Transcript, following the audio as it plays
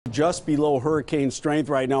just below hurricane strength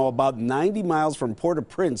right now, about 90 miles from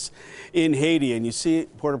Port-au-Prince in Haiti. And you see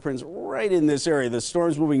Port-au-Prince right in this area. The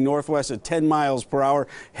storm's moving northwest at 10 miles per hour.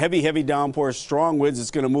 Heavy downpours, strong winds.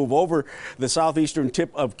 It's going to move over the southeastern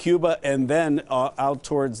tip of Cuba and then out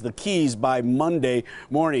towards the Keys by Monday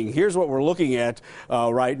morning. Here's what we're looking at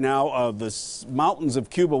right now. The mountains of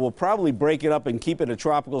Cuba will probably break it up and keep it a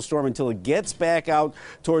tropical storm until it gets back out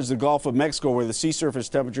towards the Gulf of Mexico, where the sea surface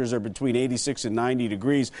temperatures are between 86 and 90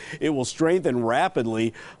 degrees. It will strengthen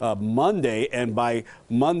rapidly Monday, and by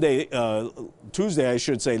Monday, Tuesday, I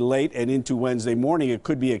should say, late and into Wednesday morning, it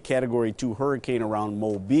could be a Category 2 hurricane around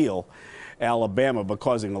Mobile, Alabama, but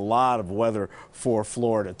causing a lot of weather for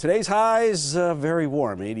Florida. Today's highs very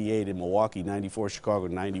warm, 88 in Milwaukee, 94 Chicago,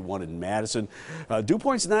 91 in Madison. Dew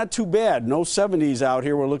point's not too bad. No 70s out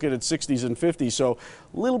here. We're looking at 60s and 50s, so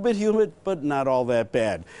a little bit humid, but not all that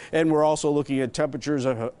bad. And we're also looking at temperatures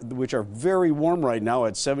which are very warm right now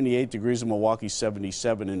at 78 degrees in Milwaukee,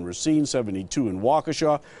 77 in Racine, 72 in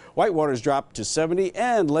Waukesha. Whitewater's dropped to 70,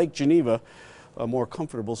 and Lake Geneva a more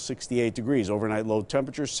comfortable 68 degrees. Overnight low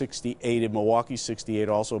temperature 68 in Milwaukee, 68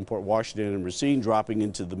 also in Port Washington and Racine, dropping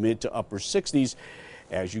into the mid to upper 60s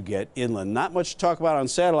as you get inland. Not much to talk about on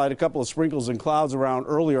satellite. A couple of sprinkles and clouds around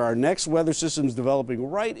earlier. Our next weather system is developing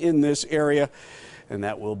right in this area, and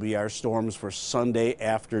that will be our storms for Sunday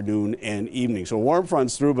afternoon and evening. So warm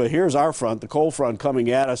front's through, but here's our front, the cold front coming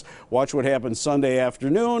at us. Watch what happens Sunday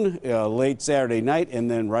afternoon, late Saturday night, and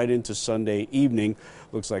then right into Sunday evening.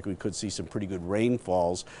 Looks like we could see some pretty good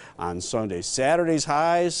rainfalls on Sunday. Saturday's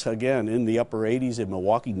highs, again, in the upper 80s in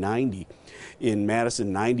Milwaukee, 90 in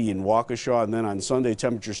Madison, 90 in Waukesha. And then on Sunday,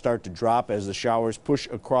 temperatures start to drop as the showers push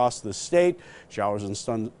across the state. Showers and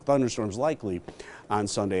thunderstorms likely on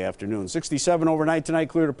Sunday afternoon. 67 overnight tonight,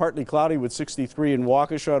 clear to partly cloudy with 63 in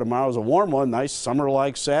Waukesha. Tomorrow's a warm one, nice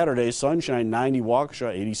summer-like Saturday. Sunshine, 90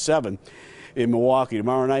 Waukesha, 87 in Milwaukee.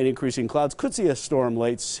 Tomorrow night, increasing clouds. Could see a storm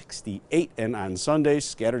late, 68. And on Sunday,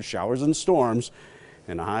 scattered showers and storms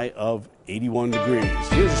and a high of 81 degrees.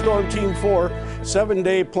 Here's Storm Team 4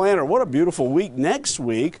 7-day planner. What a beautiful week. Next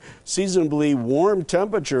week, seasonably warm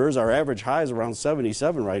temperatures. Our average high is around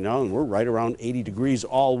 77 right now, and we're right around 80 degrees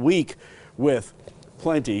all week with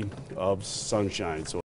plenty of sunshine. So